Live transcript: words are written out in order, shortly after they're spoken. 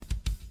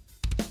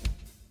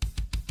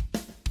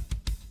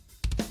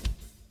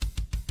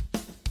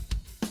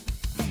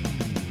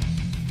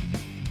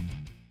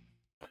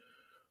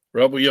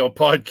Rebel Yell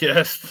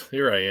Podcast.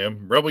 Here I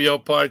am. Rebel Yell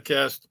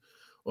Podcast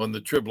on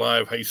the Trib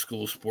Live High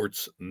School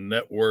Sports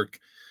Network.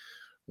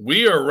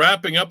 We are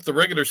wrapping up the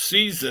regular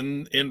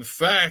season. In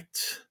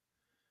fact,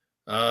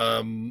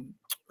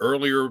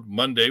 earlier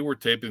Monday, we're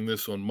taping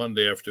this on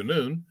Monday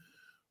afternoon,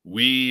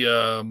 we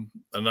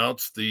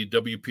announced the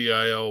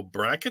WPIAL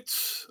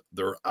brackets.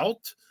 They're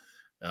out.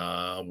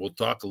 We'll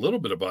talk a little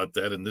bit about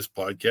that in this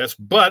podcast.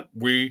 But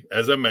we,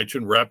 as I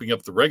mentioned, wrapping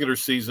up the regular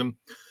season.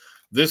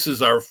 This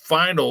is our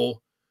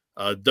final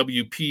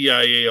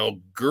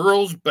WPIAL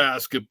Girls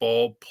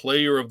Basketball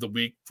Player of the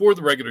Week for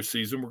the regular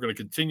season. We're going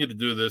to continue to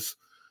do this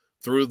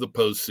through the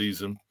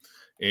postseason.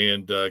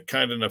 And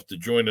kind enough to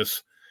join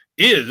us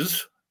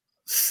is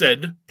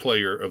said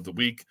Player of the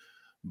Week,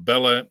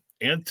 Bella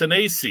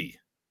Antonacci.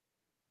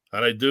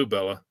 How'd I do,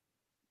 Bella?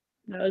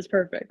 That was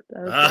perfect.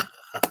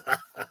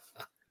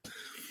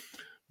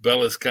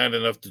 Bella's kind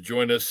enough to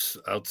join us,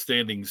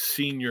 outstanding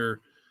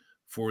senior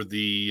for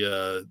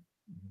the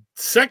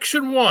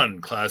Section 1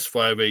 Class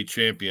 5A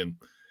champion,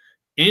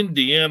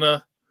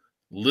 Indiana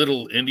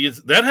Little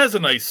Indians. That has a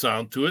nice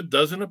sound to it,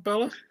 doesn't it,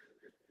 Bella?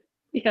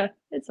 Yeah,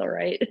 it's all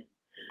right.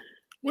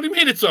 What do you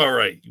mean it's all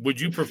right?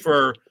 Would you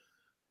prefer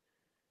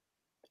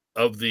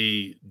of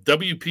the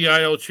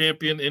WPIL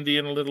champion,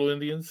 Indiana Little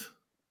Indians?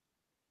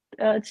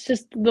 It's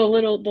just the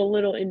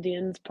little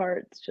Indians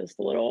part. It's just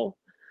a little.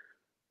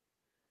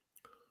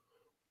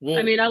 Well,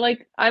 I mean, I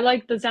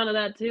like the sound of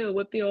that too.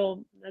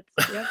 WPIAL.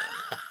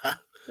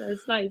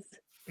 That's nice.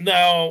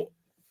 Now,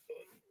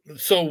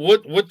 so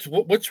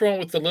what's wrong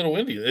with the Little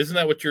Indian? Isn't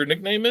that what your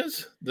nickname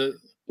is?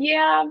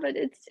 Yeah, but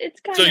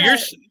it's kind of.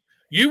 So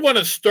you want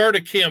to start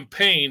a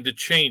campaign to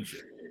change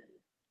it?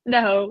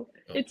 No,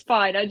 it's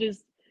fine.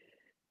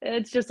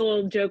 It's just a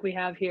little joke we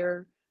have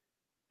here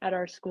at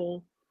our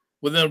school.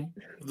 Well, then,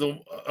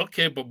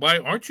 okay, but why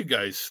aren't you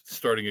guys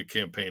starting a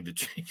campaign to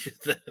change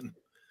it then?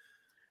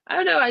 I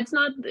don't know. It's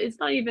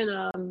not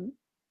even.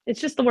 It's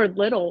just the word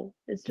little.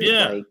 It's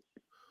just like.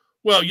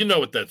 Well, you know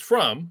what that's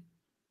from.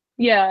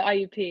 Yeah,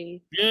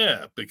 IUP.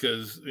 Yeah,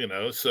 because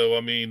so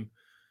I mean,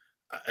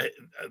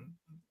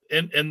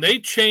 and they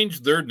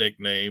changed their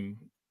nickname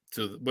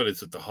to what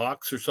is it, the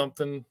Hawks or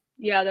something?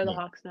 Yeah, they're the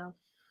Hawks now.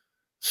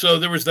 So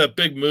there was that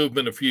big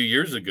movement a few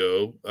years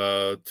ago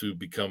to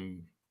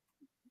become,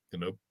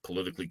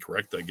 politically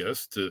correct, I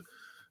guess, to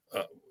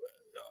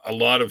a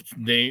lot of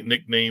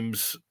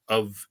nicknames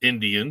of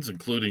Indians,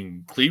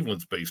 including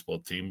Cleveland's baseball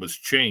team, was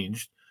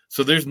changed.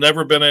 So there's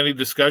never been any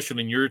discussion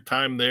in your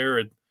time there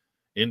at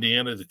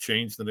Indiana to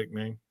change the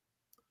nickname?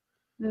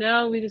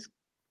 No, we just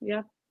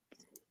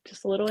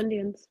Little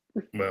Indians.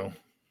 Well,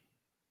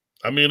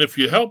 I mean, if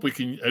you help,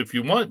 if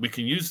you want, we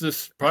can use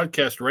this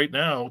podcast right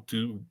now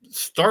to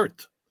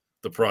start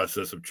the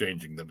process of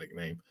changing the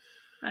nickname.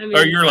 I mean,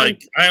 or you're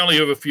like, I only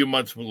have a few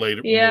months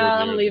later.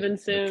 Yeah, I'm leaving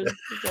soon.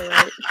 Okay. All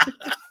right.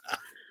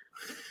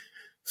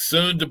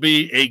 Soon to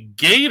be a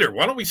Gator.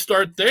 Why don't we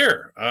start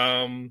there?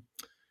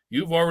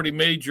 You've already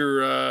made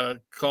your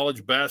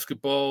college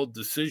basketball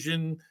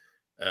decision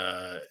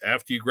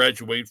after you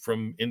graduate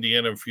from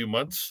Indiana in a few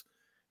months.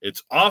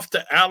 It's off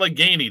to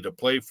Allegheny to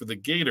play for the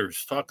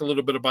Gators. Talk a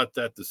little bit about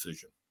that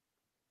decision.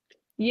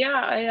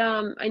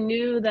 Yeah, I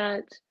knew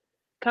that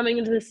coming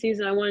into the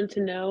season, I wanted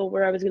to know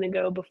where I was going to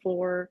go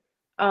before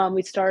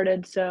we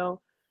started.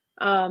 So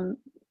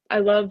I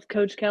love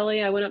Coach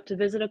Kelly. I went up to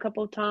visit a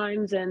couple of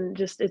times, and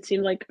just it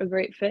seemed like a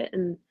great fit.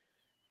 And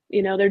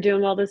they're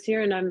doing well this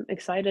year, and I'm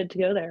excited to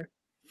go there.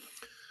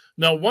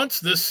 Now, once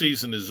this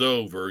season is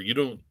over, you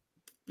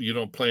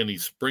don't play any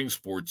spring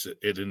sports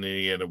at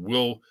Indiana.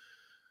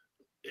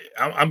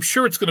 I'm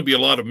sure it's going to be a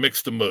lot of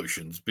mixed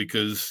emotions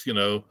because,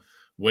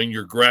 when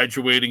you're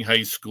graduating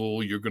high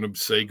school, you're going to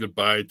say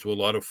goodbye to a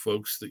lot of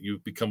folks that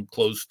you've become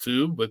close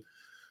to. But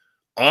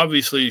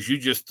obviously, as you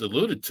just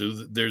alluded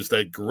to, there's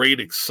that great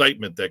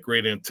excitement, that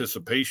great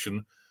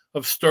anticipation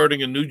of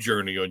starting a new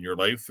journey on your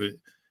life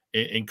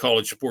in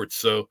college sports.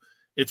 So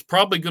it's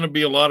probably going to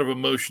be a lot of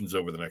emotions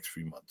over the next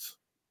few months.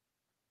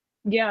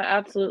 Yeah,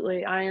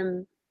 absolutely.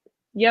 I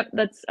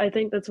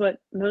think that's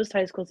what most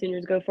high school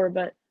seniors go for,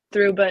 but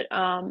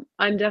I'm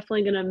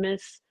definitely going to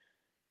miss,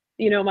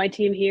 my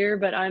team here,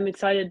 but I'm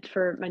excited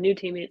for my new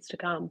teammates to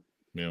come.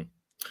 Yeah.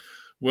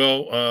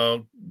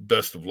 Well,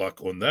 best of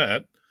luck on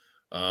that.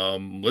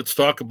 Let's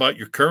talk about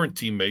your current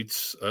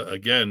teammates.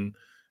 Again,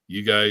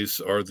 you guys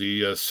are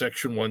the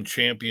Section 1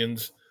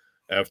 champions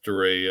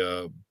after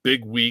a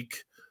big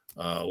week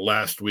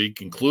last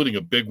week, including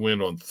a big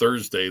win on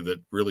Thursday that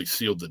really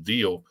sealed the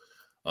deal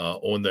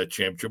on that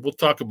championship. We'll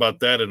talk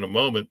about that in a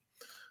moment.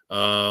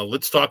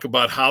 Let's talk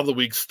about how the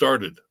week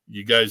started.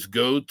 You guys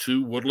go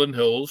to Woodland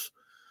Hills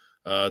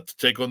to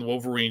take on the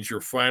Wolverines,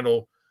 your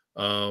final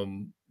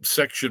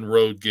section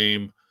road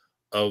game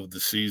of the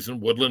season.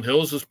 Woodland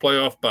Hills is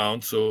playoff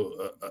bound,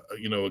 so,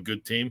 a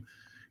good team.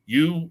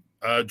 You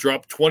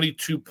dropped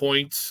 22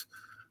 points.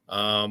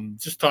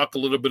 Just talk a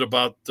little bit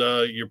about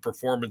your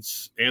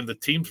performance and the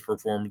team's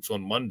performance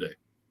on Monday.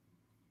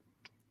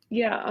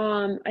 Yeah,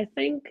 I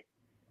think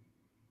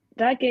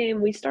that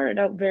game we started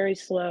out very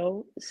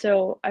slow,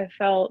 so I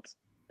felt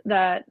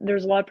that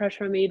there's a lot of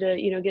pressure on me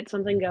to, get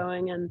something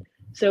going. And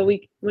so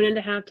we went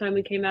into halftime,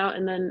 we came out,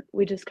 and then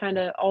we just kind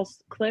of all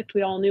clicked.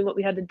 We all knew what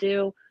we had to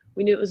do.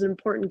 We knew it was an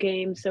important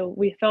game. So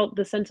we felt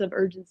the sense of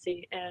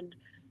urgency. And,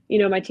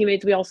 my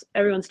teammates,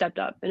 everyone stepped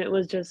up, and it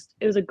was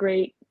a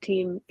great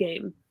team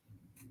game.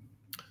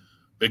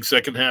 Big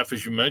second half,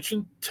 as you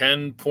mentioned,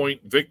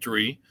 10-point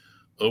victory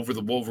over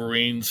the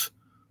Wolverines,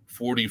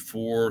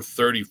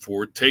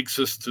 44-34. Takes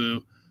us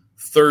to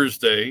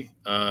Thursday.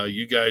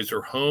 You guys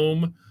are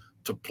home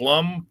to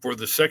Plum for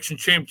the section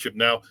championship.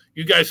 Now,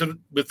 you guys,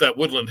 with that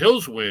Woodland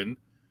Hills win,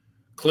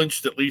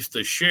 clinched at least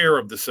a share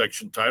of the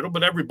section title,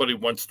 but everybody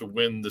wants to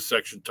win the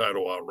section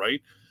title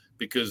outright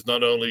because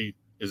not only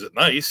is it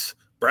nice,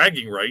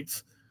 bragging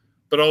rights,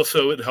 but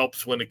also it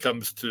helps when it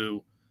comes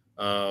to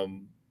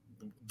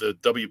the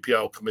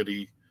WPIAL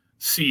committee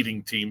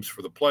seeding teams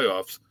for the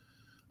playoffs.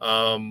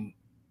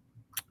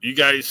 You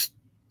guys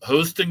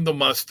hosting the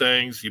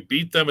Mustangs, you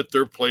beat them at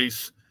their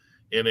place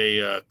in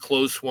a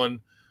close one.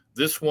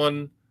 This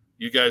one,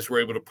 you guys were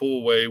able to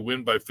pull away,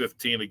 win by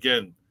 15.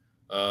 Again,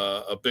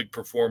 a big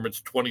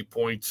performance, 20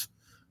 points.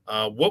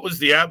 What was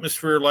the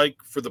atmosphere like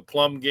for the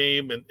Plum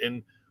game?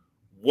 And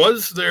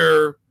was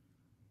there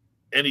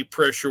any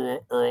pressure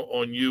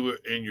on you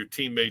and your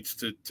teammates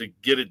to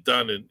get it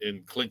done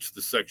and clinch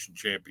the section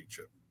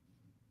championship?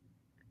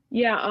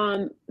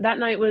 Yeah, that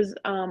night was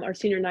our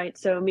senior night.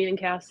 So me and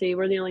Cassie,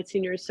 we're the only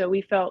seniors. So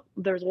we felt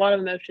there was a lot of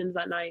emotions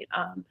that night.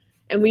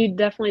 And we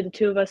definitely, the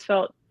two of us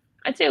felt,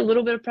 I'd say, a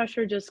little bit of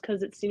pressure just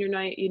because it's senior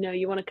night.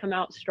 You want to come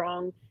out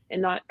strong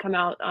and not come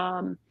out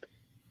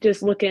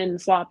just looking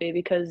sloppy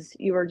because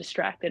you were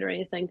distracted or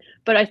anything.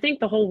 But I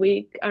think the whole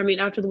week,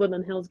 after the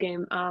Woodland Hills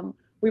game,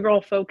 we were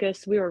all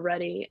focused, we were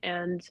ready,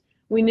 and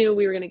we knew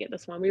we were going to get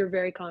this one. We were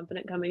very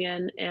confident coming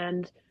in,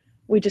 and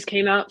we just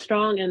came out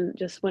strong and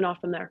just went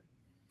off from there.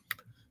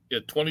 Yeah,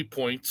 20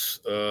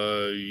 points.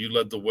 You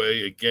led the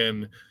way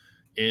again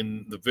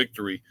in the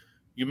victory.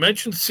 You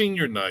mentioned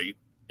senior night,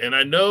 and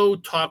I know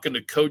talking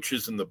to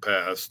coaches in the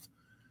past,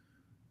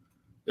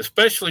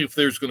 especially if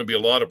there's going to be a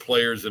lot of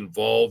players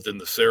involved in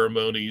the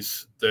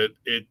ceremonies, that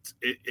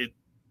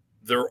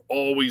they're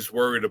always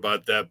worried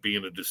about that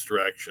being a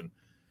distraction.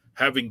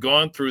 Having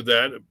gone through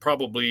that,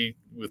 probably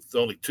with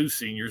only two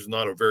seniors,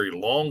 not a very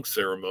long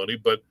ceremony,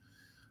 but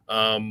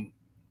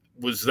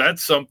was that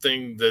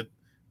something that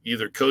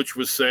either coach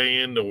was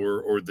saying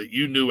or that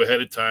you knew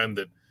ahead of time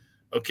that,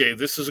 okay,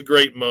 this is a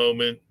great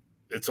moment,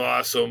 it's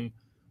awesome,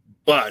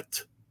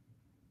 but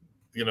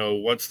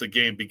once the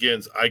game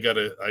begins, I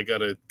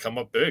gotta come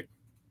up big?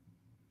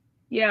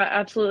 Yeah,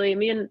 absolutely.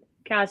 Me and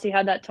Cassie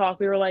had that talk.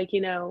 We were like,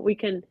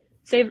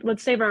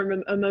 let's save our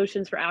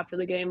emotions for after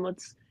the game.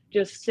 Let's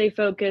just stay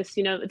focused.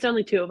 It's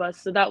only two of us,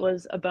 so that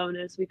was a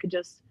bonus. We could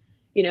just,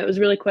 it was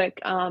really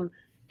quick.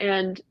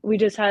 And we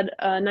just had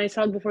a nice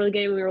hug before the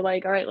game. We were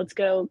like, all right, let's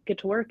go get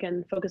to work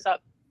and focus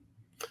up.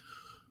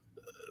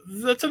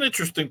 That's an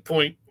interesting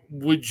point.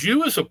 Would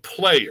you, as a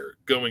player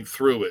going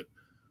through it,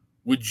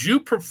 would you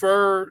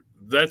prefer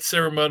that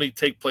ceremony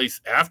take place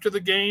after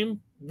the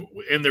game?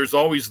 And there's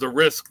always the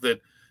risk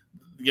that,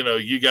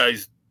 you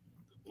guys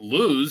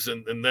lose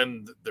and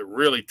then that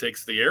really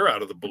takes the air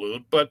out of the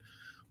balloon. But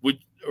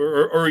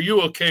or are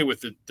you okay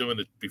with it doing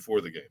it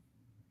before the game?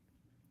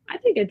 I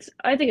think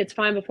it's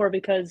fine before,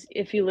 because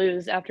if you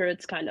lose after,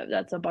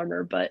 that's a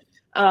bummer. But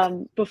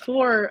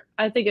before,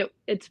 I think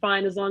it's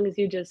fine as long as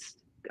you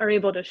just are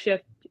able to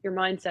shift your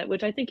mindset,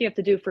 which I think you have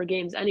to do for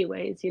games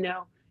anyways.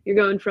 You're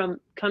going from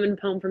coming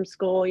home from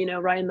school,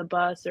 riding the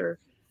bus or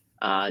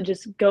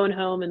just going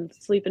home and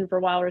sleeping for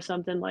a while or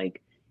something.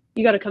 Like,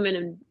 you got to come in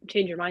and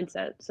change your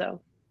mindset. So,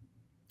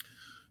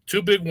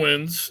 two big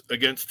wins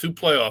against two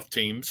playoff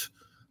teams,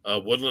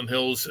 Woodland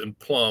Hills and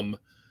Plum,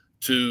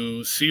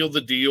 to seal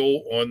the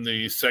deal on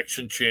the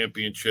section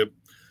championship.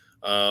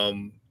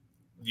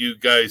 You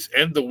guys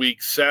end the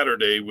week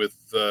Saturday with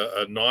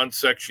a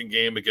non-section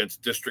game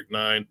against District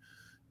 9,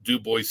 Du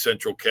Bois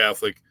Central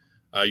Catholic.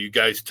 You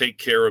guys take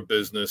care of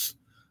business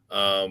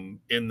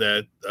in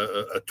that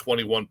a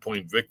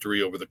 21-point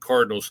victory over the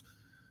Cardinals.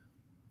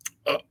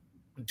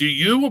 Do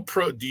you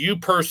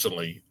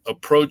personally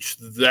approach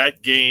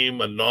that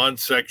game, a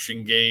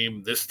non-section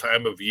game this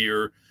time of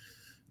year,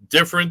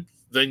 different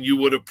than you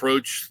would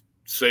approach,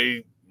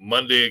 say,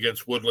 Monday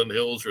against Woodland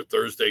Hills or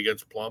Thursday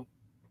against Plum?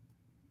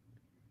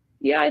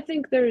 Yeah, I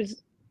think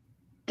there's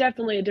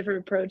definitely a different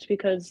approach,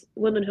 because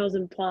Woodland Hills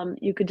and Plum,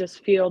 you could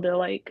just feel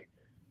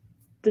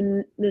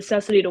the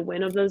necessity to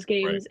win of those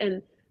games. Right.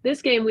 And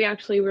this game, we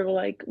were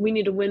like, we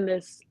need to win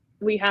this.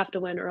 We have to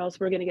win, or else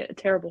we're going to get a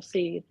terrible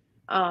seed.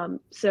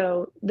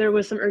 So there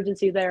was some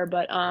urgency there,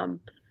 but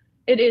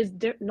it is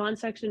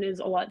non-section is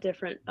a lot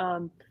different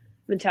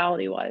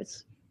mentality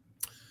wise.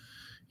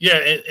 Yeah,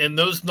 and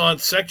those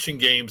non-section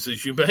games,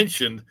 as you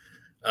mentioned,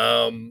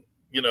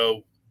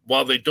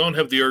 while they don't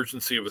have the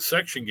urgency of a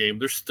section game,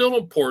 they're still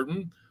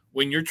important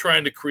when you're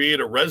trying to create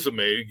a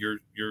resume,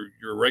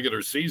 your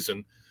regular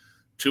season,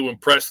 to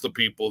impress the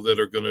people that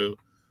are going to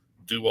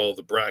do all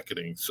the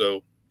bracketing.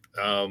 So,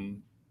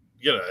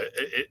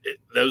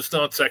 those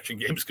non-section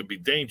games can be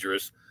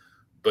dangerous.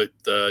 but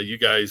you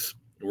guys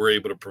were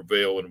able to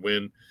prevail and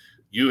win.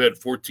 You had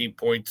 14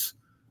 points.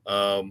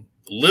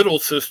 Little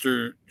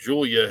sister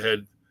Julia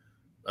had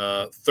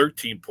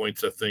 13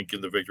 points, I think,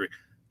 in the victory.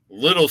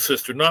 Little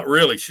sister, not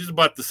really. She's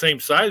about the same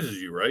size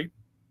as you, right?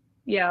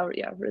 Yeah,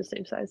 we're the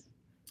same size.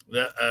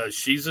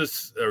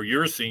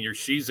 You're a senior.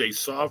 She's a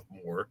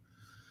sophomore.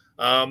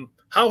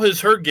 How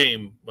has her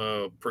game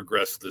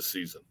progressed this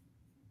season?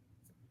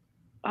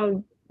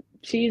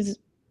 She's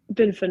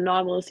been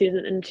phenomenal this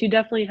season, and she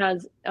definitely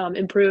has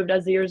improved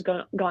as the years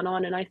gone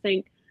on. And I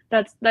think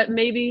that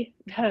maybe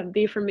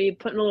be for me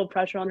putting a little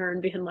pressure on her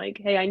and being like,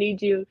 "Hey, I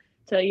need you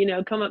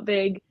to come up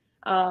big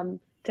to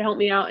help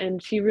me out."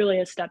 And she really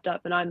has stepped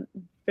up, and I'm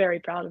very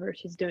proud of her.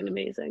 She's doing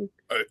amazing.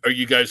 Are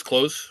you guys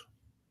close?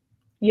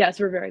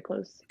 Yes, we're very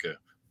close. Okay.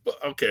 But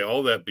okay,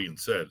 all that being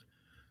said,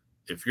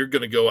 if you're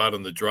going to go out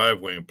in the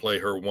driveway and play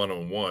her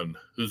one-on-one,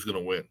 who's going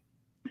to win?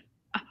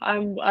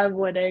 I'm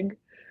winning.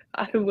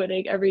 I'm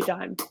winning every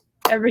time.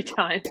 Every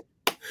time.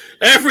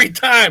 Every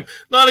time.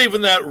 Not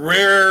even that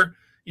rare,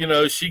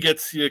 she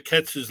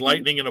catches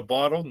lightning in a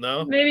bottle.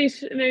 No. Maybe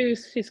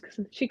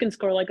she can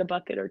score like a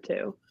bucket or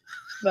two,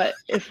 but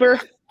if we're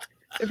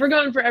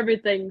going for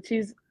everything,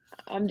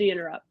 I'm D'ing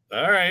her up.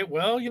 All right.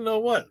 Well, you know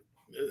what?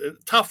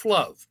 Tough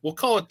love. We'll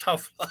call it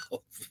tough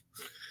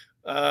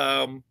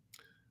love.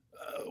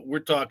 We're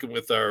talking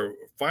with our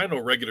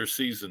final regular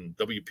season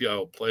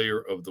WPIAL Player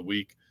of the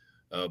Week,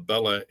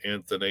 Bella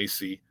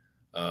Antonacci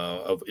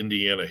of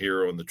Indiana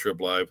here on the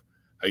Trib Live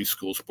High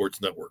School Sports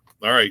Network.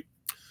 All right.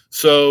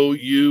 So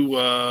you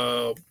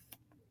all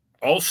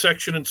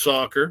section in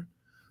soccer.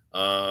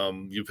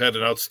 You've had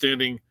an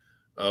outstanding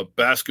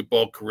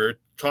basketball career.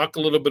 Talk a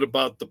little bit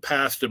about the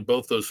past in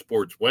both those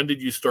sports. When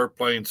did you start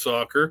playing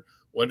soccer?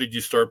 When did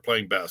you start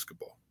playing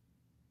basketball?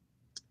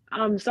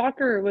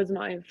 Soccer was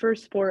my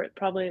first sport,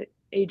 probably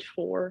age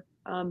 4.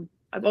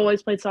 I've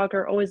always played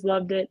soccer, always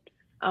loved it.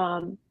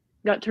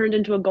 Got turned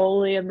into a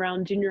goalie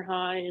around junior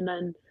high, and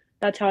then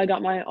that's how I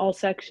got my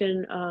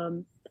all-section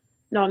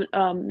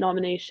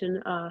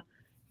nomination.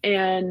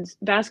 And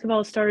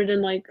basketball started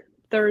in like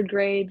 3rd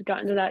grade,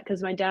 got into that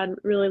because my dad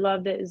really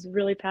loved it, is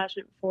really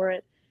passionate for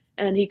it,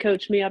 and he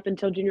coached me up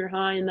until junior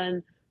high, and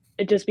then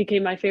it just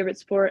became my favorite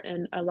sport,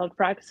 and I loved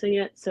practicing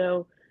it,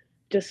 so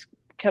just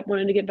kept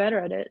wanting to get better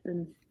at it,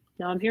 and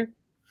now I'm here.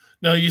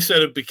 Now, you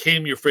said it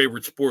became your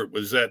favorite sport.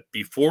 Was that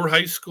before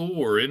high school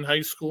or in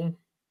high school?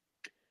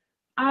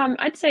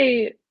 I'd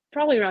say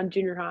probably around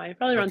junior high,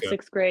 probably around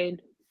 6th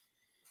grade.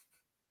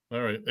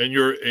 All right, and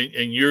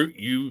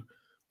you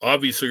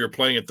obviously are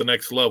playing at the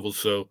next level,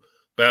 so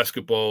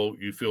basketball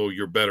you feel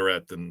you're better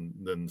at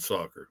than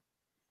soccer.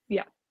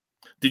 Yeah.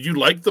 Did you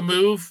like the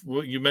move?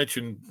 Well, you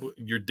mentioned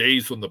your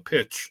days on the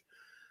pitch.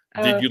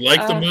 Did you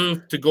like the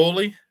move to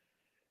goalie?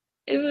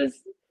 It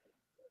was,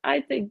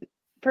 I think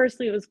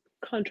personally, it was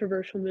a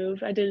controversial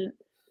move. I didn't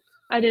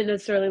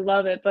necessarily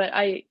love it, but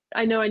I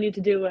know I need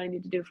to do what I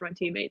need to do for my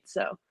teammates.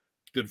 So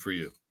good for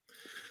you.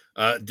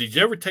 Did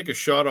you ever take a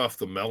shot off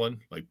the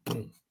melon? Like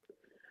boom.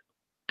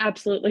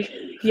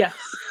 Absolutely. Yes.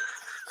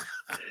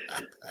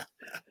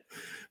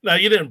 Now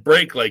you didn't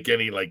break like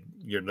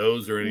your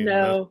nose or anything.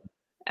 No.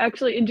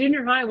 Actually, in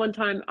junior high, one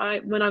time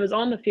when I was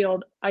on the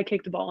field, I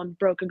kicked a ball and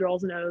broke a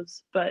girl's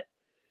nose, but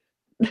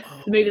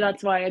maybe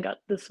that's why I got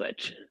the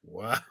switch.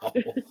 Wow.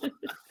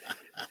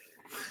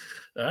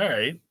 All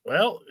right.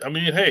 Well, I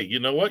mean, hey, you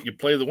know what? You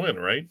play the win,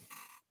 right?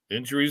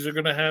 Injuries are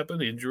going to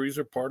happen. Injuries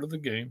are part of the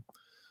game.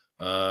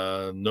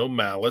 No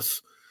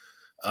malice.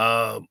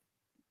 Let's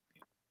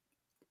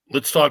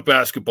talk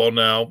basketball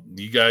now.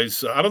 You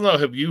guys, I don't know,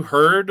 have you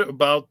heard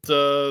about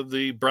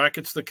the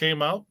brackets that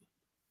came out?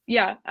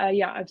 Yeah,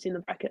 I've seen the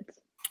brackets.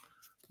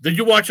 Did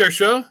you watch our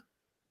show?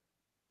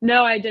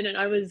 No, I didn't.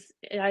 I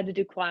had to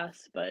do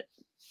class, but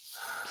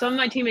some of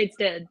my teammates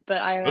did, but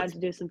I had to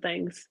do some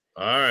things.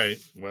 All right.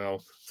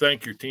 Well,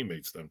 thank your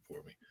teammates then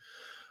for me.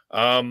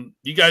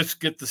 You guys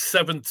get the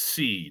 7th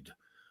seed.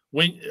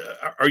 When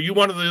are you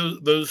one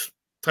of those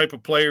type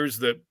of players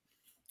that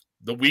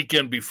the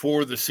weekend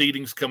before the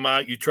seedings come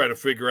out, you try to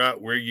figure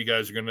out where you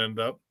guys are going to end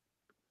up?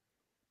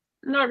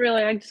 Not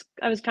really.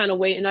 I was kind of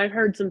waiting. I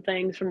heard some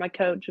things from my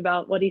coach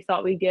about what he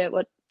thought we'd get,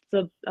 what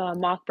the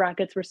mock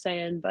brackets were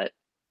saying, but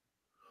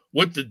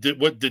what did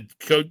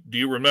coach? Do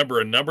you remember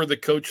a number the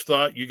coach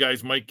thought you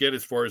guys might get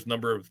as far as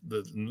number of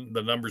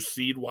the numbers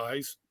seed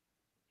wise?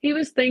 He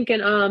was thinking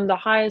the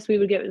highest we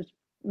would get was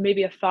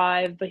maybe a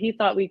 5, but he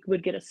thought we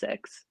would get a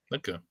 6.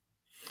 Okay.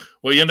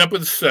 Well, you end up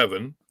with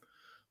 7.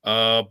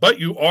 But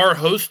you are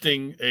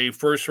hosting a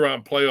first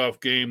round playoff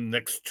game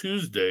next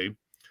Tuesday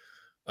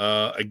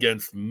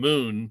against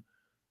Moon.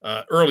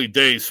 Early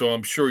days, so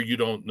I'm sure you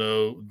don't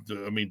know.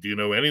 I mean, do you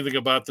know anything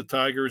about the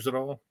Tigers at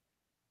all?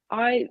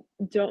 I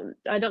don't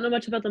know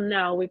much about them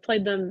now. We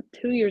played them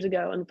 2 years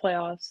ago in the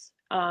playoffs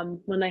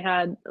when they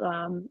had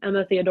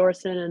Emma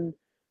Theodorson and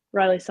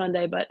Riley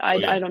Sunday, but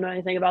I don't know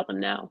anything about them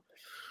now.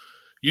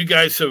 You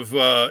guys have,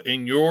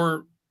 in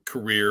your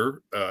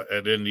career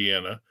at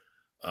Indiana,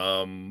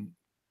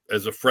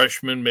 as a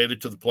freshman, made it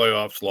to the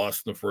playoffs,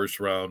 lost in the first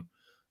round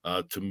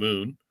to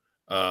Moon.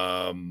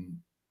 Or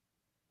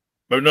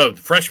no,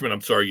 freshman.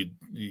 I'm sorry,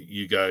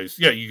 you guys.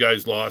 Yeah, you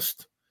guys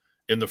lost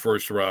in the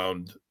first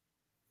round.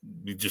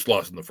 You just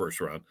lost in the first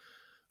round.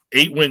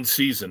 8-win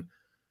season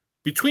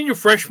between your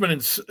freshman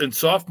and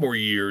sophomore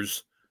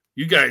years.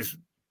 You guys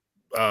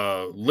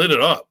lit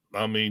it up.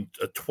 I mean,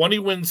 a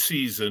 20-win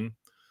season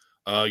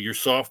your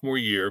sophomore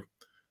year.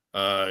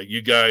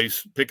 You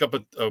guys pick up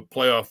a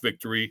playoff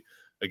victory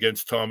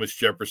against Thomas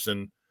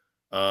Jefferson,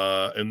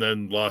 and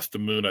then lost to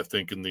Moon, I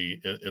think, in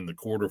the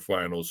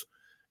quarterfinals,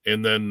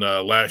 and then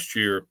last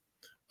year,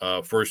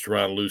 first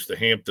round lose to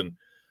Hampton.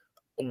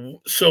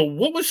 So,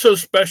 what was so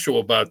special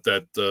about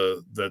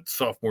that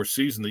sophomore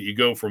season that you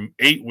go from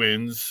 8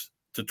 wins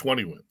to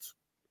 20 wins?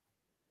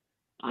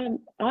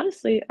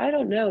 Honestly, I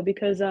don't know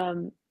because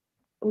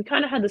we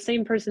kind of had the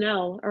same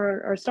personnel.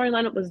 Our starting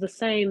lineup was the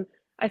same.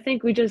 I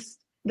think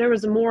there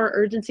was more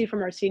urgency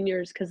from our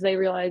seniors because they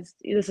realized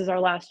this is our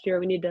last year.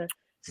 We need to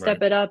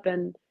step it up,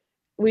 and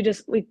we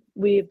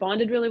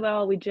bonded really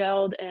well. We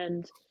gelled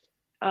and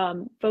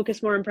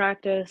focused more in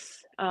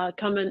practice.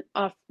 Coming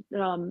off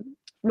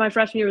my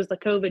freshman year was the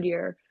COVID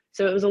year,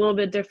 so it was a little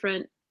bit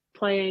different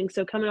playing.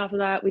 So coming off of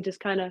that, we just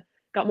kind of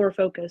got more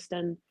focused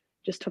and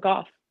just took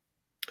off.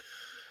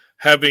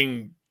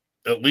 Having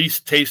at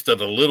least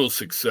tasted a little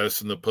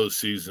success in the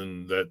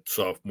postseason that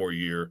sophomore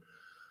year,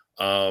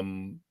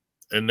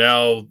 and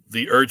now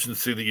the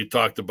urgency that you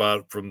talked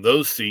about from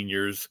those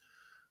seniors,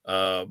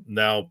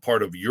 now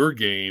part of your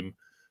game.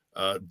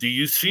 Do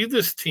you see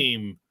this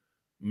team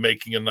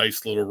making a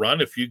nice little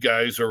run if you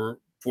guys are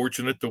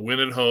fortunate to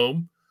win at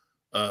home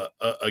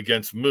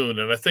against Moon?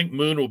 And I think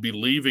Moon will be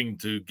leaving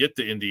to get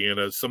to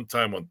Indiana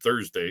sometime on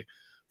Thursday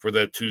for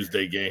that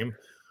Tuesday game.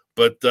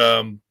 But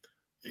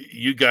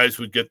you guys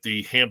would get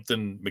the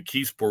Hampton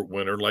McKeesport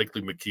winner,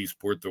 likely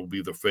McKeesport. That will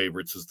be the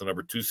favorites as the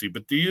number 2 seed.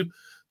 But do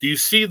you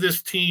see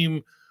this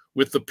team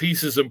with the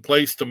pieces in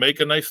place to make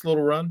a nice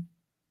little run?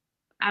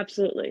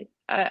 Absolutely,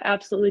 I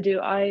absolutely do.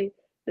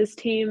 This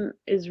team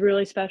is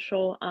really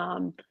special.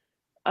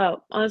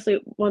 Honestly,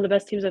 one of the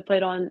best teams I've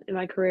played on in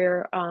my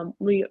career.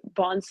 We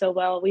bond so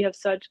well. We have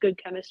such good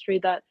chemistry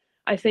that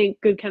I think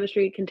good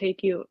chemistry can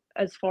take you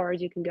as far as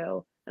you can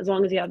go, as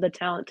long as you have the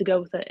talent to go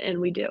with it,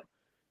 and we do.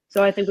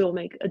 So I think we will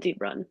make a deep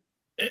run.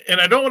 And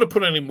I don't want to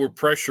put any more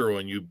pressure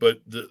on you, but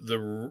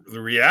the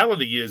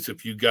reality is,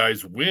 if you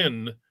guys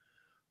win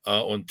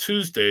on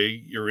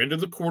Tuesday, you're into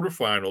the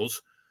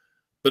quarterfinals.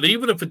 But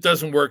even if it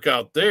doesn't work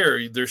out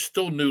there, there's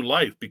still new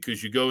life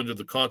because you go into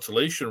the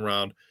consolation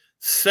round.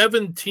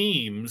 7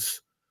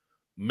 teams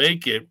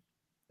make it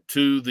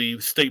to the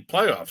state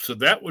playoffs, so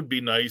that would be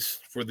nice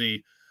for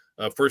the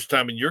first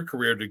time in your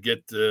career to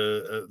get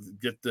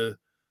the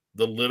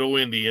Little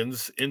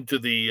Indians into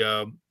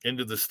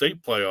the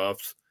state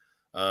playoffs.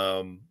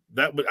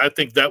 I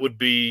think that would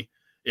be,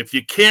 if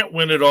you can't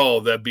win it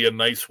all, that'd be a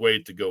nice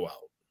way to go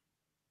out.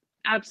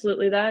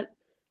 Absolutely.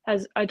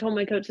 I told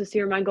my coach this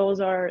year, my goals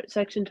are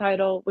section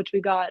title, which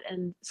we got,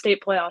 and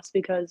state playoffs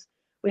because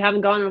we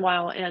haven't gone in a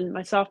while. And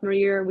my sophomore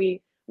year,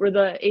 we were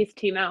the 8th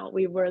team out.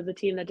 We were the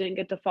team that didn't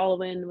get to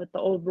follow in with the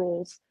old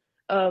rules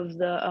of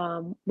the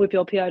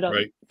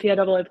WPIAL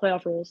PIAA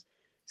playoff rules.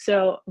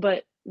 So,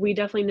 but we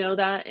definitely know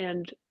that,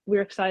 and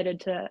we're excited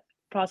to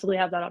possibly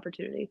have that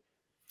opportunity.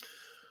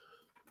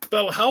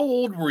 Bella, how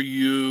old were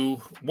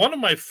you? One of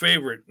my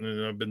favorite,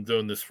 and I've been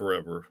doing this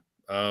forever,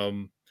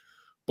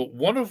 but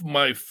when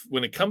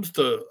it comes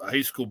to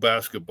high school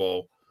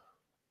basketball,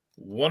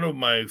 one of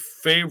my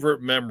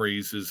favorite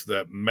memories is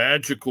that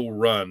magical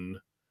run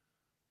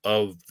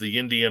of the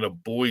Indiana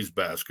boys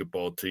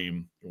basketball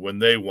team when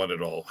they won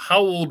it all. How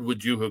old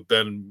would you have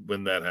been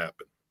when that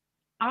happened?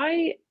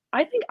 I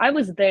think I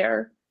was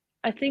there.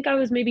 I think I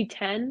was maybe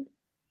 10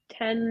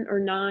 or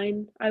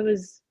 9. I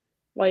was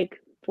like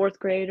 4th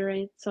grade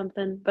or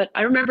something. But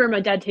I remember my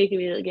dad taking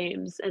me to the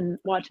games and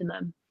watching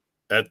them.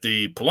 At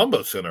the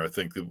Palumbo Center, I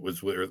think that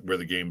was where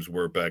the games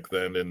were back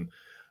then. And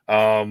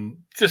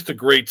just a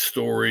great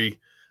story.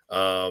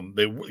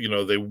 They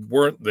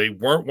weren't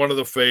one of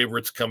the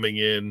favorites coming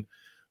in,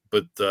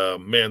 but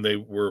man, they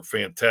were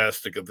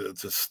fantastic. The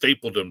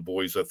Stapleton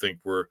boys, I think,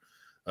 were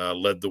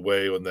led the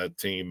way on that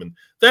team, and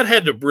that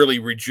had to really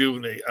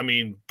rejuvenate. I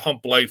mean,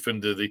 pump life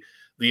into the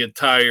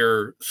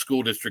entire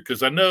school district,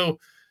 because I know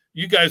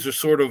you guys are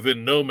sort of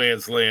in no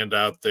man's land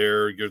out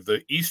there. You're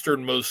the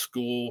easternmost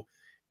school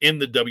in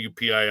the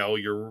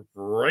WPIAL. You're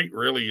right,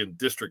 really, in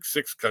District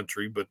 6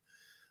 country, but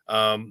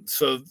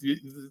so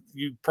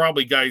you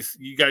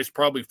guys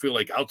probably feel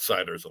like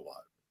outsiders a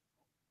lot.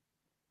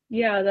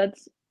 Yeah,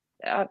 that's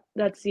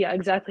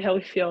exactly how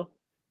we feel.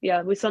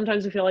 Yeah, we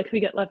sometimes feel like we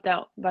get left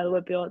out by the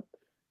WPIAL at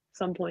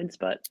some points,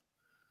 but.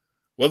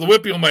 Well, the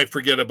WPIAL might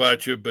forget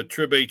about you, but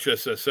Trib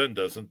HSSN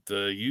doesn't.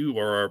 You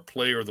are our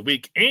player of the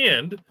week,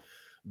 and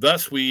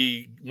thus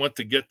we want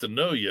to get to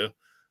know you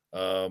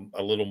a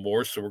little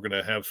more. So we're going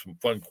to have some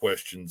fun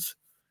questions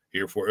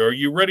here for you. Are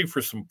you ready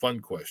for some fun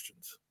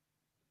questions?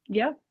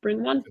 Yeah,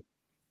 bring one.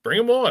 Bring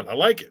them on. I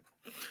like it.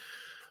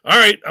 All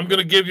right, I'm going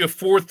to give you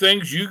 4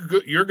 things.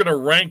 You're going to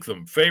rank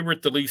them,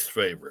 favorite to least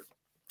favorite.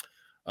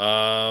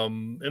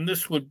 And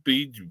this would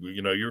be,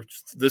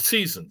 the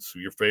seasons,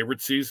 your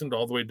favorite season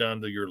all the way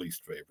down to your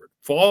least favorite.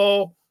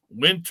 Fall,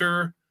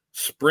 winter,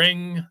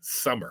 spring,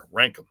 summer.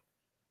 Rank them.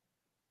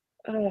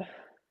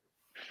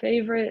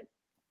 Favorite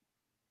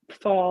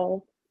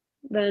fall,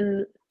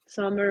 then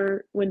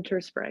summer,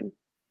 winter, spring.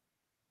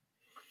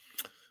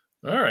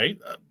 All right.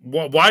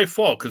 Why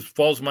fall? Because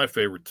fall's my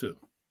favorite too.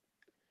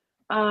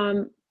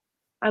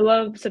 I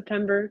love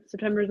September.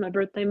 September is my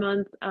birthday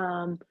month.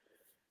 I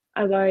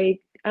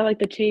like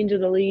the change of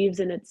the leaves,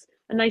 and it's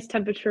a nice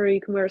temperature. You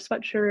can wear a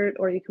sweatshirt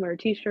or you can wear a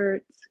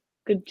t-shirt. It's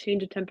good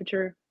change of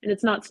temperature, and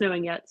it's not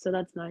snowing yet, so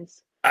that's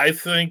nice. I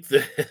think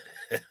that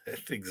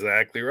that's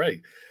exactly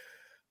right.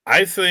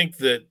 I think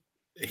that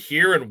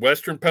here in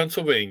Western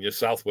Pennsylvania,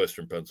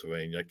 Southwestern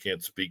Pennsylvania, I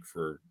can't speak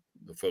for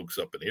the folks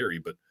up in Erie,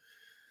 but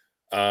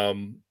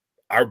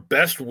our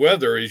best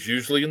weather is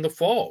usually in the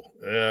fall.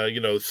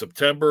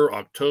 September,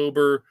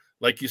 October,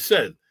 like you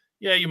said.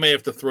 Yeah, you may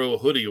have to throw a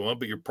hoodie on,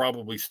 but you're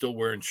probably still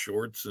wearing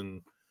shorts,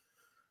 and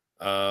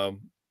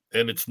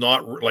it's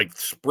not like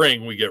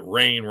spring. We get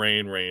rain.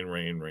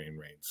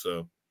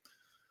 So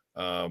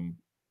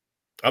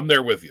I'm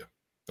there with you.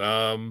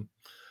 All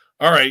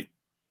right.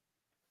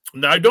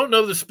 Now I don't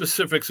know the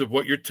specifics of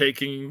what you're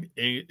taking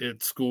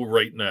at school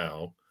right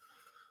now,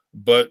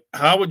 but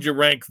how would you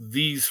rank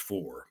these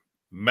four?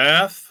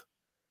 Math,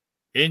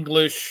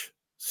 English,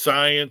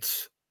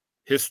 science,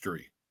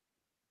 history.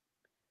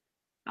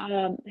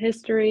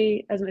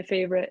 History as my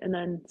favorite, and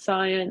then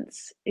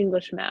science,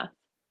 English, math.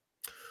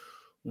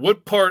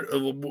 What part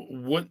of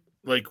what,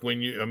 like,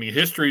 when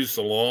history is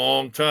a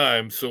long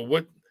time. So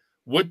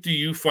what do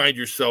you find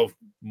yourself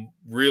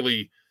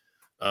really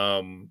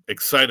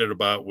excited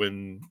about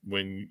when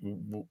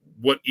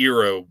what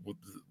era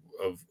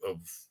of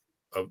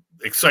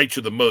excites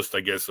you the most,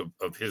 I guess,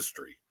 of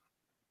history?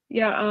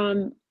 Yeah,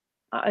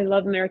 I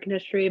love American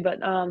history, but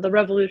the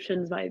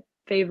Revolution's my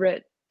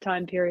favorite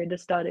time period to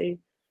study.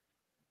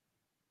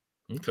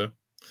 Okay.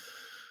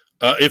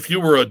 If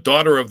you were a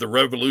daughter of the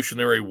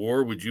Revolutionary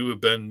War, would you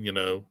have been,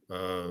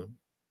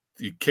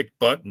 you kick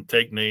butt and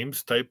take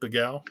names type of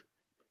gal?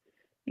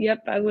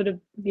 Yep, I would have.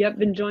 Yep,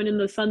 been joining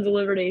the Sons of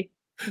Liberty.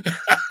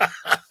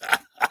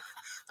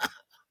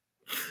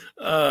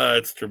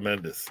 It's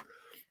tremendous.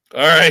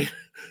 All right.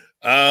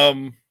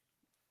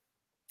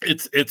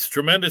 It's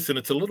tremendous, and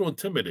it's a little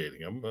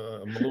intimidating. I'm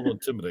a little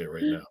intimidated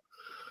right now.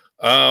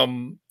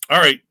 All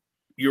right,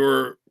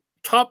 your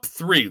top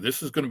three.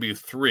 This is going to be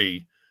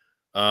three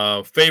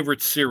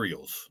favorite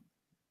cereals.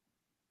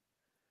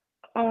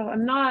 Oh,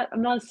 I'm not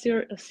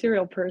a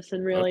cereal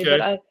person really, but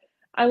Okay.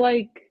 I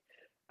like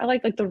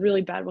the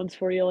really bad ones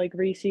for you, like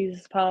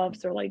Reese's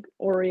Puffs or like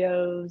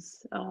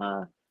Oreos,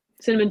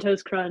 Cinnamon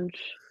Toast Crunch.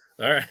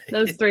 All right.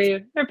 Those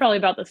three, they're probably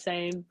about the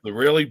same. The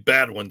really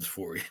bad ones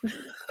for you.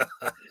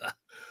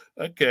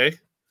 Okay,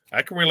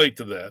 I can relate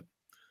to that.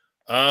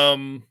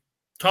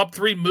 Top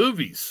three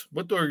movies.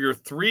 What are your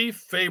three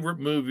favorite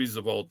movies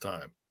of all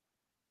time?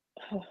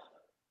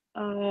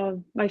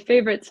 My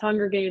favorite's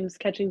Hunger Games: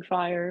 Catching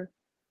Fire,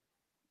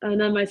 and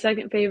then my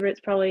second favorite's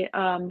probably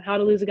How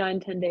to Lose a Guy in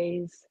 10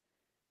 Days,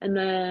 and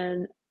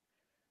then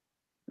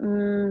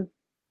mm,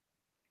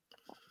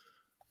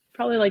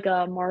 probably like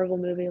a Marvel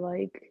movie,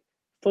 like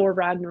Thor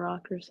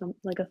Ragnarok or something,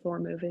 like a Thor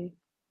movie.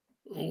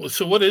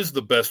 So, what is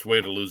the best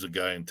way to lose a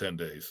guy in 10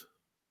 days?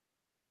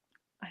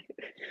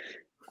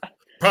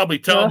 Probably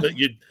tell him Well,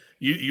 that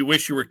you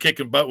wish you were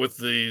kicking butt with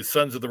the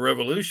Sons of the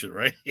Revolution,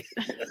 right?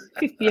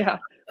 yeah,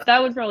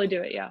 that would probably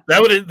do it. Yeah.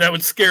 That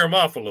would scare him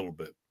off a little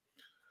bit.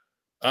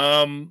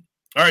 All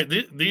right,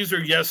 these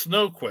are yes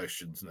no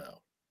questions now.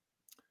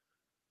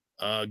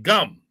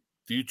 Gum.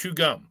 Do you chew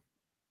gum?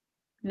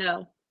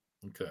 No.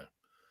 Okay.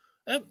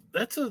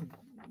 That's a.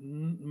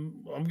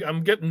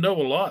 I'm getting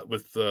no a lot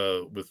with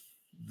the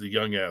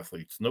young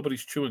athletes.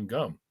 Nobody's chewing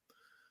gum.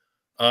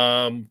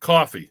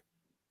 Coffee.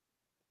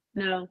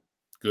 No.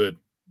 Good.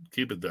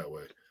 Keep it that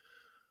way.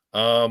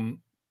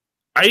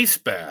 Ice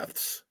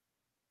baths.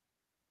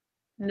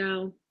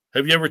 No.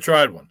 Have you ever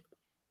tried one?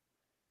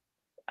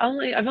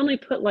 I've only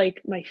put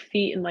like my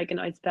feet in like an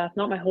ice bath,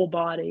 not my whole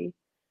body.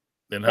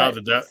 And But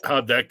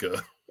how'd that go?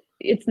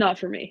 it's not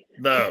for me.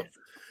 No,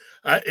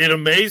 it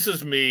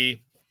amazes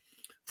me.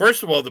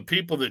 First of all, the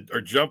people that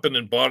are jumping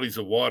in bodies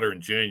of water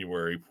in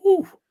January.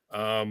 Whew,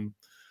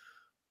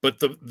 but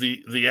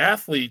the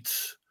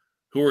athletes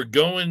who are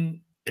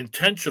going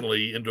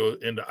intentionally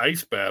into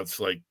ice baths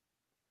like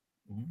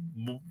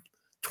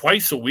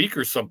twice a week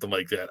or something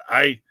like that.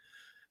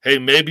 Hey,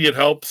 maybe it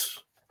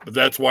helps, but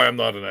that's why I'm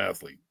not an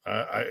athlete.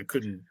 I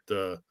couldn't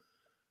do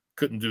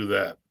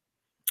that.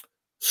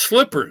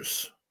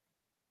 Slippers.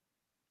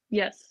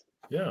 Yes.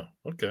 Yeah.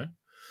 Okay.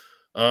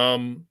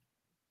 Um,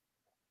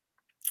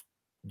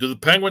 do the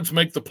Penguins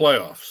make the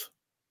playoffs?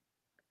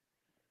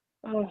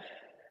 Oh,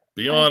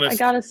 Be I honest.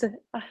 gotta say,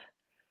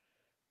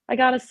 I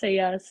gotta say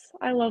yes.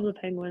 I love the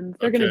Penguins.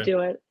 They're gonna Okay. do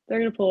it. They're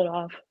gonna pull it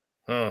off.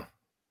 Huh.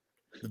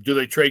 Do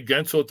they trade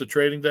Gensel at the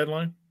trading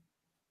deadline?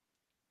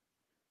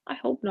 I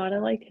hope not. I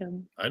like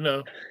him. I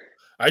know.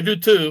 I do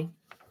too.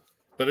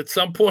 But at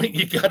some point,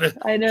 you got to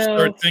I know.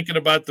 start thinking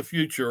about the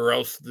future, or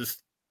else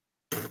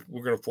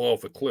we're going to fall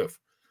off a cliff.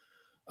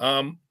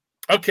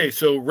 Okay,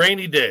 so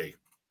rainy day.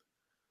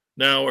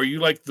 Now, are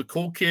you like the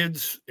cool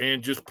kids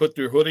and just put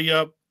their hoodie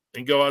up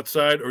and go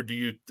outside, or do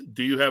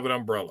you have an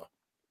umbrella?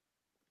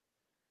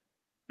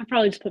 I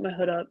probably just put my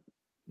hood up.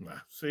 Nah,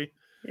 see,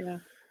 Yeah.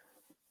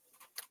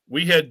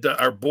 we had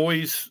our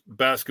boys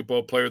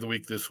basketball player of the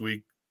week this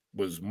week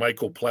was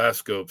Michael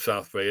Plasko of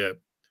South Fayette.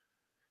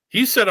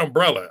 He said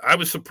umbrella. I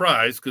was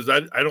surprised because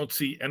I don't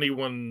see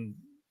anyone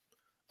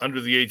under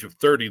the age of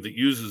 30 that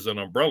uses an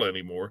umbrella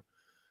anymore.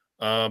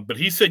 But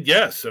he said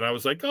yes, and I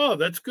was like, oh,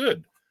 that's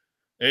good.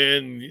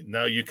 And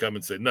now you come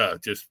and say, no,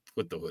 just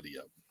put the hoodie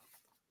up.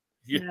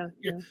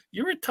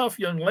 You're a tough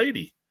young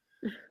lady.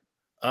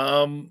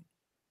 Did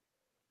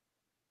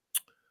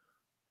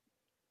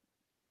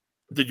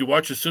you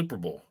watch the Super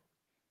Bowl?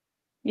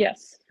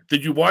 Yes.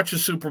 Did you watch the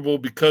Super Bowl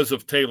because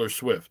of Taylor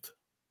Swift?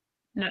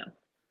 No.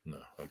 No.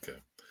 Okay.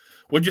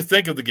 What'd you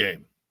think of the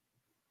game?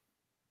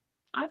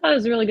 I thought it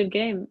was a really good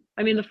game.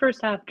 I mean, the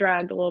first half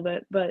dragged a little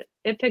bit, but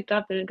it picked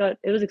up and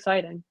it was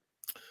exciting.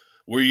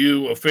 Were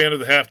you a fan of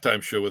the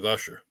halftime show with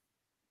Usher?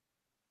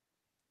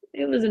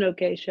 It was an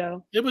okay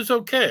show. It was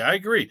okay. I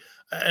agree.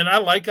 And I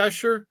like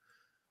Usher,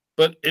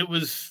 but it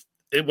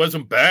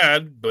wasn't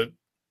bad, but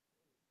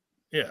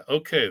yeah,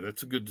 okay.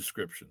 That's a good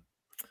description.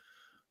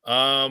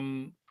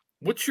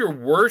 What's your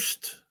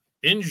worst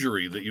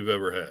injury that you've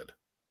ever had?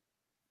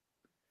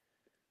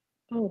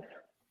 Oh,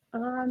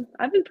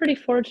 I've been pretty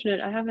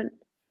fortunate. I haven't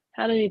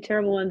had any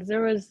terrible ones.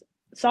 There was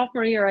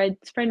sophomore year, I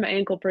sprained my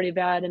ankle pretty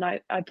bad, and I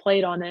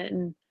played on it,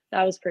 and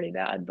that was pretty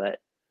bad.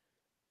 But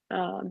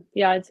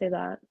yeah, I'd say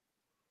that.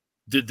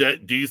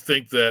 Do you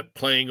think that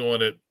playing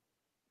on it,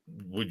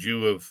 would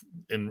you have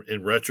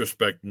in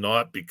retrospect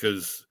not,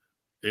 because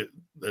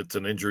it's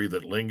an injury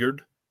that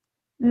lingered?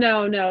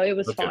 No, it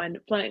was fine.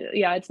 Playing,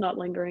 yeah, it's not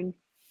lingering.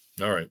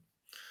 All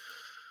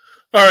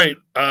right.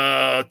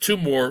 Two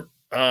more.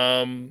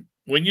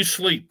 When you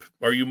sleep,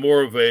 are you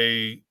more of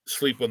a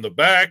sleep on the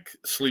back,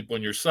 sleep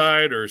on your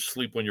side, or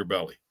sleep on your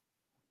belly?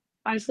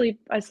 I sleep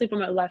on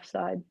my left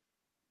side.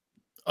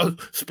 Oh,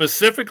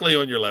 specifically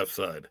on your left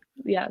side.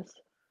 Yes.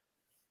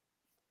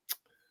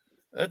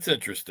 That's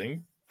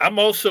interesting. I'm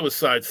also a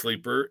side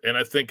sleeper, and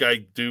I think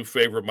I do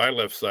favor my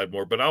left side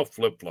more, but I'll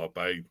flip-flop.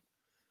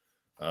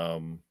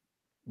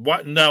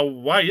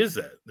 Why is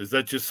that? Is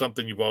that just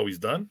something you've always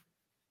done?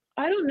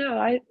 I don't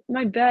know.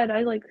 My bed,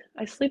 I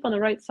sleep on the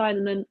right side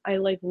and then I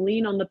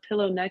lean on the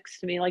pillow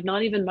next to me,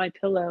 not even my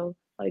pillow.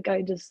 I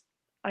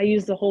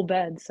use the whole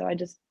bed, so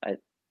That's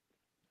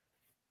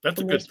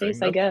a more good space,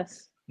 thing. I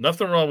guess.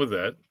 Nothing wrong with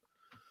that.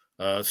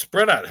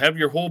 Spread out, have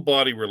your whole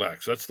body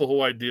relax. That's the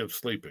whole idea of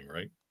sleeping,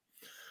 right?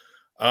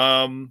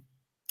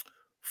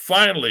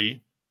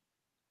 Finally,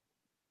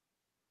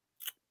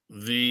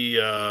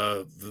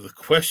 the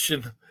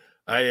question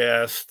I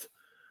asked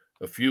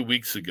a few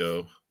weeks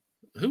ago,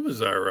 who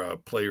was our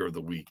player of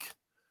the week?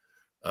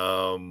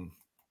 And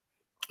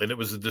it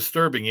was a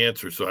disturbing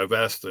answer. So I've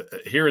asked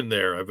here and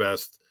there, I've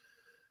asked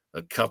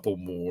a couple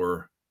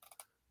more.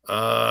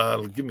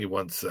 Give me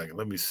 1 second.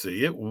 Let me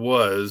see. It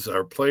was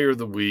our player of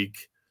the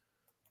week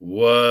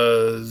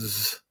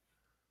was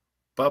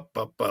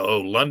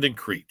London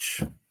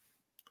Creech.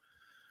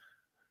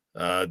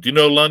 Do you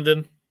know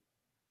London?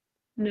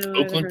 No,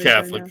 Oakland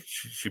Catholic.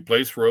 She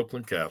plays for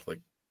Oakland Catholic.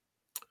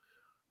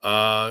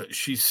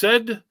 She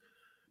said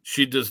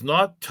she does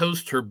not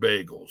toast her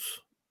bagels,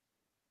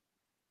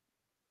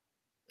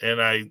 and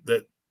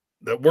that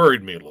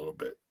worried me a little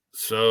bit.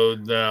 So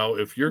now,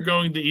 if you're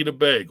going to eat a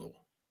bagel,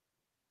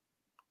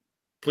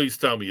 please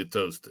tell me you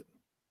toast it.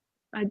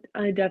 I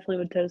definitely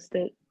would toast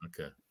it.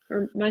 Okay.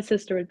 Or my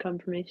sister would come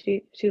for me.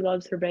 She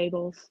loves her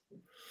bagels.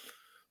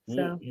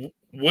 So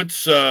what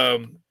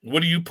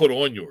do you put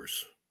on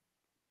yours?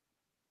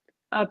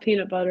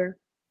 Peanut butter.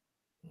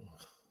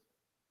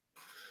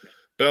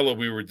 Bella,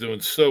 we were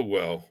doing so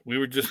well. We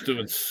were just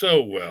doing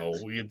so well.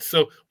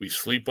 We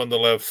sleep on the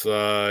left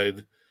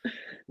side.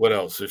 What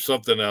else? There's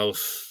something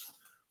else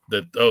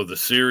that the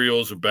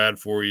cereals are bad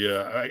for you.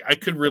 I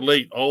could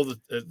relate all the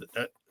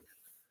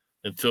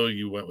until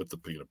you went with the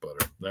peanut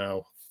butter.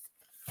 Now,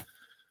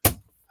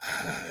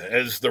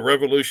 as the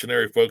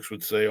revolutionary folks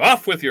would say,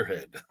 off with your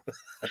head.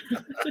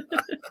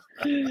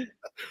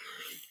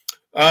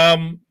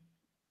 All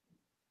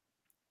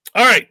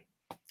right.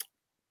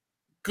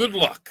 Good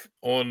luck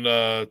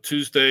on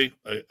Tuesday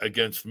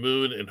against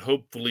Moon, and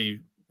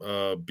hopefully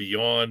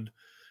beyond.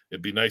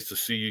 It'd be nice to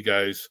see you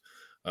guys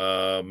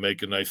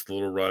make a nice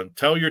little run.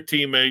 Tell your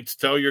teammates,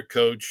 tell your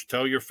coach,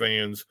 tell your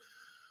fans,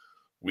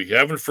 we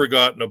haven't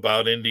forgotten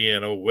about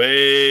Indiana,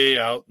 way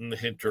out in the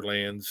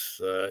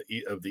hinterlands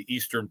of the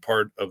eastern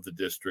part of the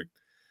district.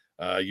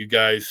 You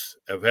guys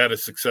have had a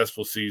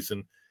successful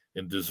season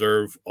and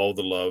deserve all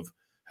the love,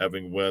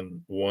 having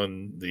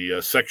won the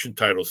section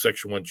title,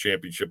 Section 1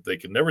 championship. They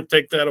can never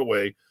take that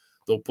away.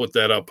 They'll put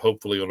that up,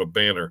 hopefully, on a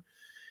banner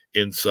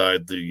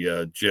inside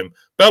the gym.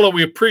 Bella,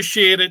 we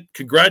appreciate it.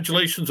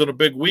 Congratulations on a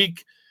big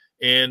week.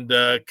 and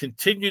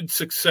continued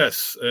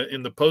success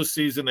in the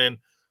postseason and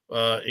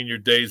in your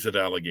days at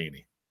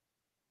Allegheny.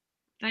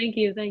 Thank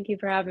you. Thank you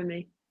for having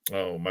me.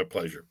 Oh, my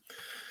pleasure.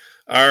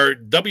 Our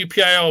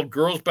WPIAL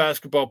Girls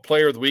Basketball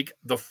Player of the Week,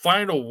 the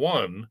final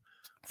one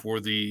for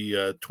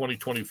the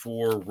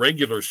 2024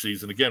 regular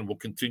season. Again, we'll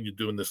continue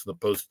doing this in the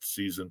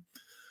postseason.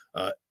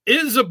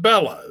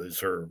 Isabella is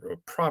her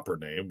proper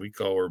name. We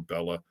call her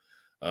Bella.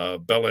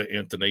 Bella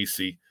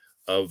Antonacci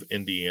of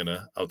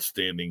Indiana,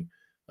 outstanding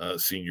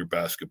senior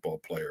basketball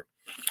player.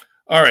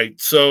 All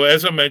right, so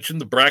as I mentioned,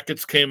 the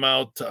brackets came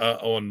out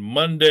on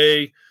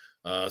Monday.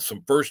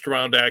 Some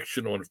first-round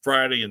action on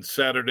Friday and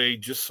Saturday,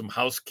 just some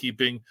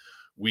housekeeping.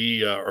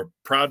 We are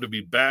proud to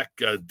be back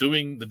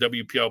doing the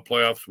WPL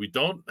playoffs. We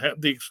don't have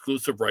the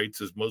exclusive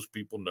rights, as most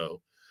people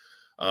know.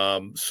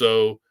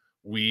 So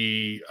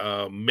we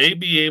may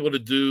be able to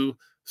do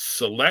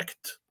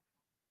select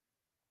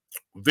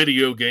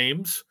video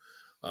games,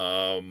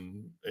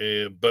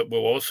 but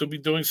we'll also be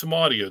doing some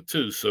audio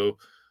too. So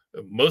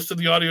most of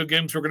the audio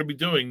games we're going to be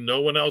doing,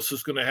 no one else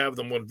is going to have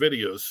them on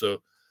video.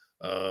 So,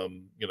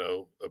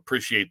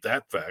 appreciate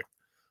that fact.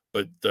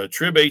 But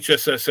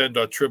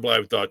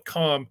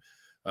hssn.triblive.com,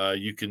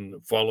 you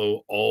can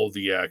follow all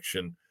the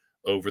action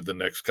over the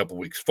next couple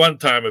weeks. Fun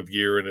time of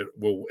year, and it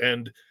will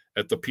end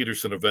at the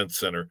Peterson Event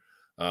Center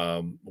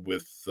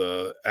with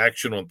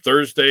action on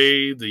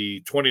Thursday,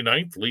 the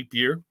 29th, leap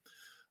year,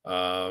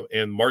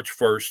 and March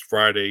 1st,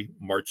 Friday,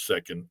 March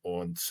 2nd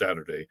on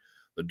Saturday,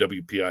 the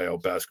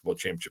WPIAL Basketball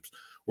Championships.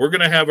 We're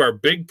going to have our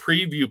big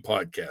preview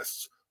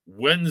podcasts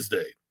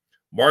Wednesday.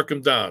 Mark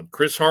them down.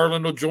 Chris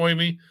Harlan will join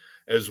me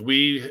as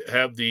we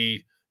have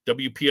the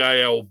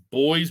WPIAL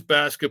Boys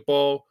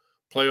Basketball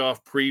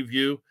Playoff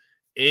Preview,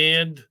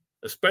 and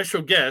a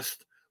special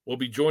guest will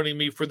be joining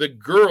me for the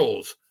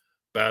Girls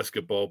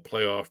Basketball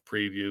Playoff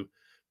Preview.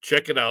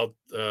 Check it out.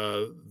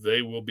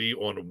 They will be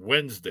on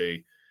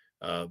Wednesday,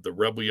 the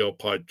Rebel Yell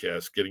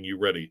podcast, getting you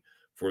ready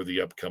for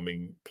the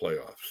upcoming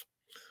playoffs.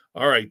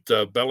 All right,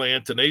 Bella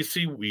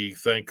Antonacci, we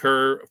thank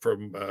her for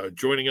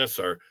joining us,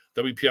 our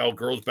WPIAL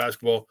Girls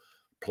Basketball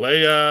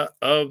Player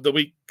of the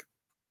Week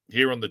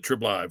here on the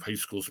Trib Live High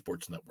School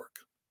Sports Network.